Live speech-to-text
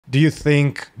Do you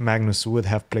think Magnus would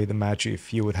have played the match if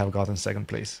he would have gotten second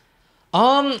place?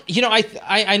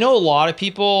 I know a lot of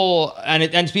people,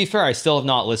 and to be fair, I still have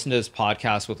not listened to this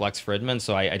podcast with Lex Fridman,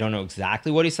 so I don't know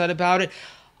exactly what he said about it.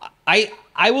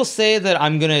 I will say that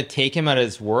I'm gonna take him at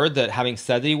his word that having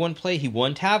said that he wouldn't play, he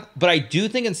wouldn't have. But I do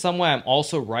think in some way I'm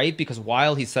also right, because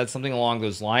while he said something along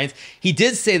those lines, he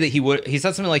did say that he would. He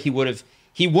said something like he wouldn't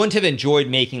have enjoyed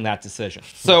making that decision.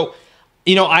 So.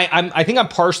 I think I'm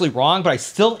partially wrong, but I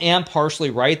still am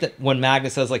partially right that when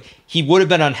Magnus says like he would have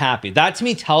been unhappy, that to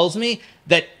me tells me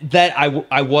that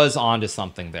I was onto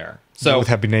something there. So you would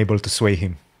have been able to sway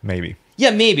him, maybe. Yeah,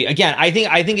 maybe. Again, I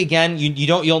think again,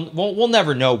 we'll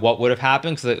never know what would have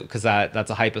happened because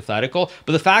that's a hypothetical.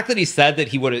 But the fact that he said that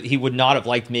he would not have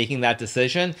liked making that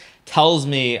decision tells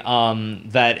me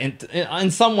that in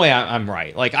some way I'm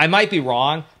right. Like I might be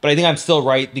wrong, but I think I'm still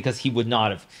right because he would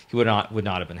not have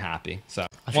been happy. So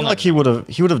I feel like he would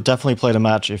have definitely played a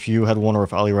match if you had won or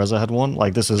if Ali Reza had won.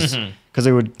 Like this is because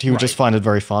he would just find it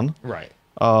very fun. Right.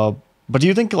 But do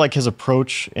you think like his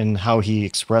approach in how he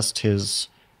expressed his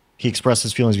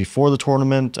feelings before the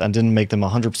tournament and didn't make them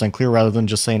 100% clear rather than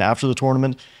just saying after the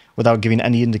tournament without giving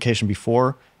any indication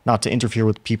before, not to interfere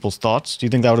with people's thoughts? Do you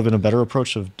think that would have been a better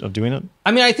approach of doing it?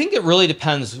 I mean, I think it really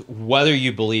depends whether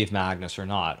you believe Magnus or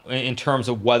not in terms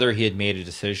of whether he had made a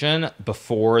decision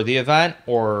before the event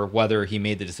or whether he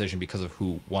made the decision because of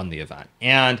who won the event.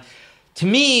 And to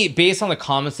me, based on the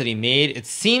comments that he made,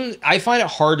 I find it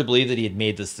hard to believe that he had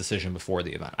made this decision before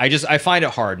the event. I find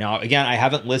it hard. Now, again, I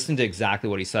haven't listened to exactly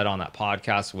what he said on that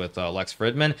podcast with Lex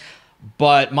Fridman,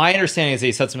 but my understanding is that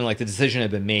he said something like the decision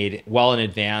had been made well in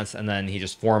advance, and then he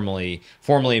just formally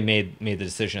made the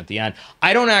decision at the end.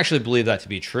 I don't actually believe that to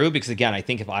be true because, again, I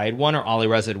think if I had won or Ali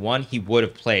Reza had won, he would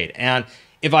have played. And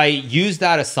if I use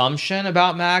that assumption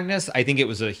about Magnus, I think if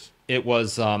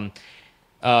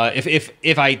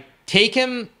I take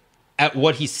him at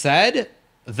what he said,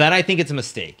 then I think it's a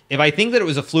mistake. If I think that it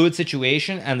was a fluid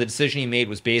situation and the decision he made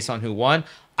was based on who won,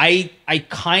 I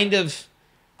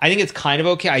think it's kind of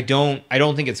okay. I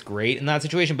don't think it's great in that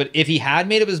situation. But if he had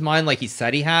made up his mind like he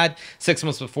said he had 6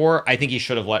 months before, I think he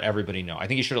should have let everybody know. I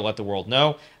think he should have let the world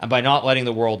know. And by not letting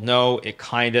the world know,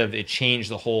 it changed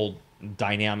the whole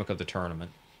dynamic of the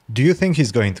tournament. Do you think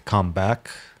he's going to come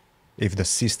back if the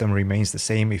system remains the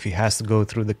same, if he has to go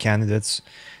through the candidates?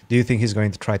 Do you think he's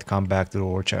going to try to come back to the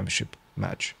World Championship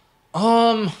match?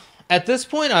 At this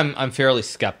point, I'm fairly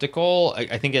skeptical.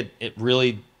 I think it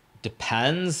really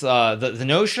depends. The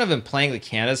notion of him playing the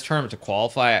Canada's tournament to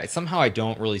qualify, somehow I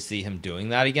don't really see him doing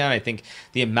that again. I think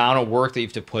the amount of work that you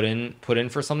have to put in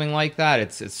for something like that,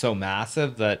 it's so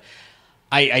massive that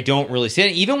I don't really see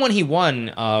it. Even when he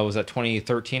won, was that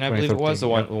 2013, I believe it was, the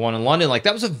one in London. Like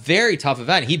that was a very tough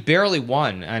event. He barely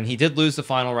won, and he did lose the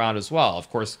final round as well. Of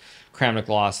course, Kramnik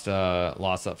lost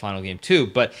that final game too,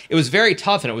 but it was very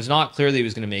tough, and it was not clear that he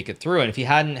was going to make it through. And if he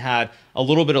hadn't had a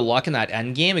little bit of luck in that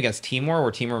end game against Timor,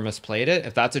 where Timor misplayed it,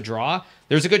 if that's a draw,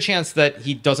 there's a good chance that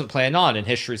he doesn't play a non, and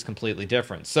history is completely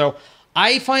different. So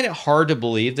I find it hard to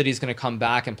believe that he's going to come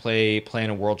back and play in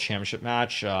a World Championship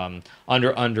match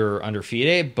under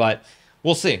FIDE, but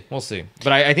we'll see.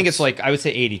 But I think it's like, I would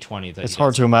say 80-20. It's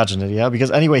hard to imagine it, yeah,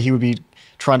 because anyway, he would be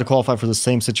trying to qualify for the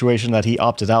same situation that he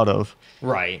opted out of.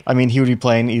 Right. I mean, he would be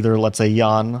playing either, let's say,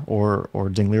 Jan or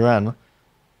Ding Liren.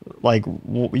 Like,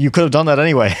 you could have done that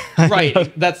anyway.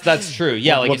 Right. That's true.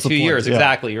 Yeah, like in 2 years. Yeah.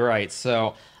 Exactly. You're right.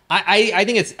 So I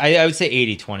think I would say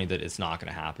 80-20 that it's not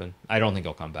going to happen. I don't think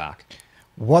he'll come back.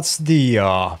 What's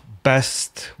the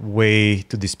best way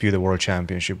to dispute a World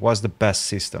Championship? What's the best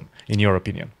system, in your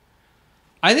opinion?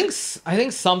 I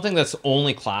think something that's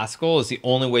only classical is the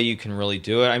only way you can really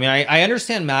do it. I mean, I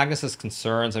understand Magnus's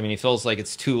concerns. I mean, he feels like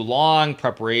it's too long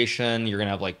preparation. You're gonna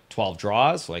have like 12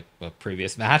 draws, like a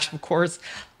previous match, of course.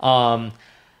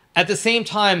 At the same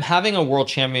time, having a World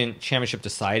Championship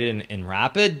decided in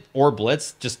Rapid or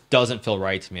Blitz just doesn't feel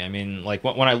right to me. I mean, like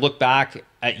when I look back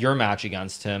at your match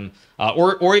against him,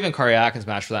 or even Karyakin's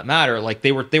match for that matter, like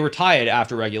they were tied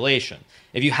after regulation.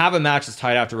 If you have a match that's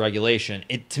tied after regulation,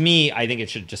 to me, I think it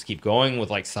should just keep going with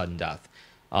like sudden death,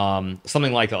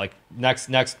 something like that. Like next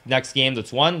game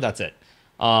that's won, that's it.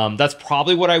 That's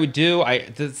probably what I would do.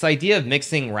 This idea of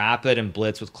mixing Rapid and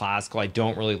Blitz with Classical, I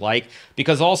don't really like,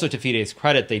 because also to FIDE's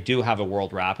credit, they do have a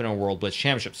World Rapid and a World Blitz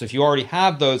Championship. So if you already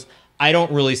have those, I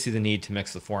don't really see the need to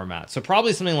mix the format. So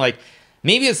probably something like,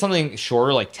 maybe it's something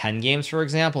shorter, like 10 games, for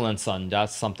example, and then sudden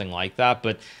death, something like that.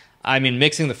 But I mean,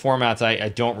 mixing the formats, I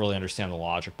don't really understand the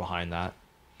logic behind that.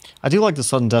 I do like the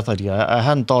sudden death idea. I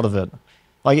hadn't thought of it.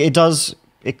 Like,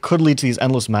 it could lead to these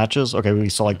endless matches. Okay, we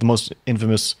saw like the most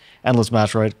infamous endless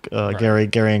match, right?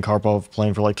 Gary and Karpov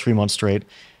playing for like 3 months straight.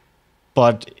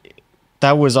 but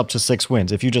that was up to 6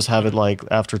 wins. If you just have it like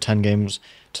after 10 games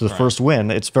to the Right. first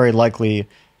win, it's very likely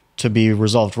to be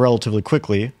resolved relatively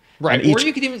quickly. Right, And or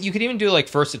you could even do like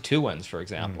first to 2 wins, for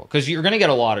example, because you're going to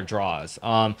get a lot of draws.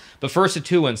 But first to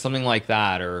 2 wins, something like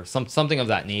that, or something of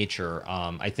that nature,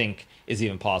 I think is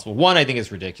even possible. One, I think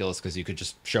is ridiculous because you could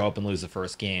just show up and lose the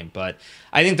first game. But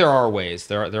I think there are ways.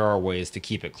 There are ways to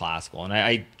keep it classical, and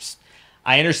I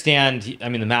understand. I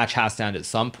mean, the match has to end at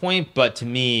some point, but to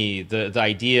me, the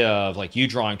idea of like you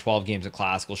drawing 12 games at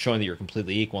classical, showing that you're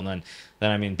completely equal, and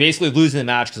then I mean, basically losing the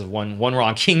match because of one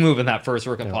wrong king move in that first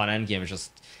rook and pawn endgame is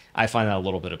just. I find that a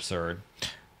little bit absurd.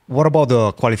 What about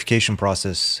the qualification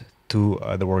process to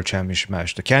the World Championship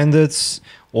match? The candidates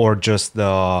or just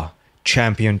the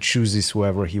champion chooses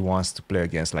whoever he wants to play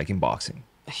against, like in boxing?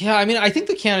 Yeah, I mean, I think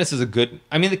the candidates is a good.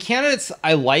 I mean, the candidates,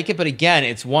 I like it, but again,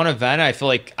 it's one event. I feel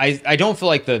like I don't feel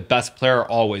like the best player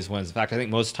always wins. In fact, I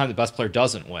think most of the time the best player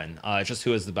doesn't win. It's just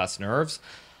who has the best nerves.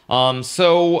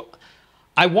 So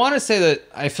I want to say that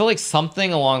I feel like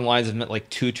something along the lines of like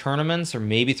 2 tournaments or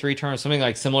maybe 3 tournaments, something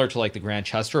like similar to like the Grand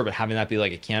Chess Tour, but having that be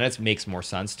like a candidates makes more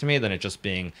sense to me than it just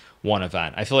being one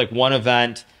event. I feel like one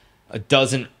event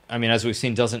doesn't, I mean, as we've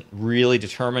seen, doesn't really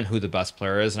determine who the best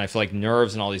player is. And I feel like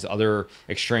nerves and all these other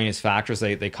extraneous factors,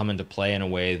 they come into play in a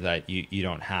way that you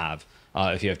don't have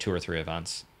if you have 2 or 3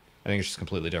 events. I think it's just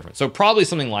completely different. So probably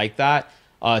something like that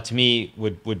to me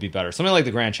would be better. Something like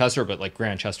the Grand Chess Tour, but like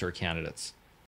Grand Chess Tour candidates.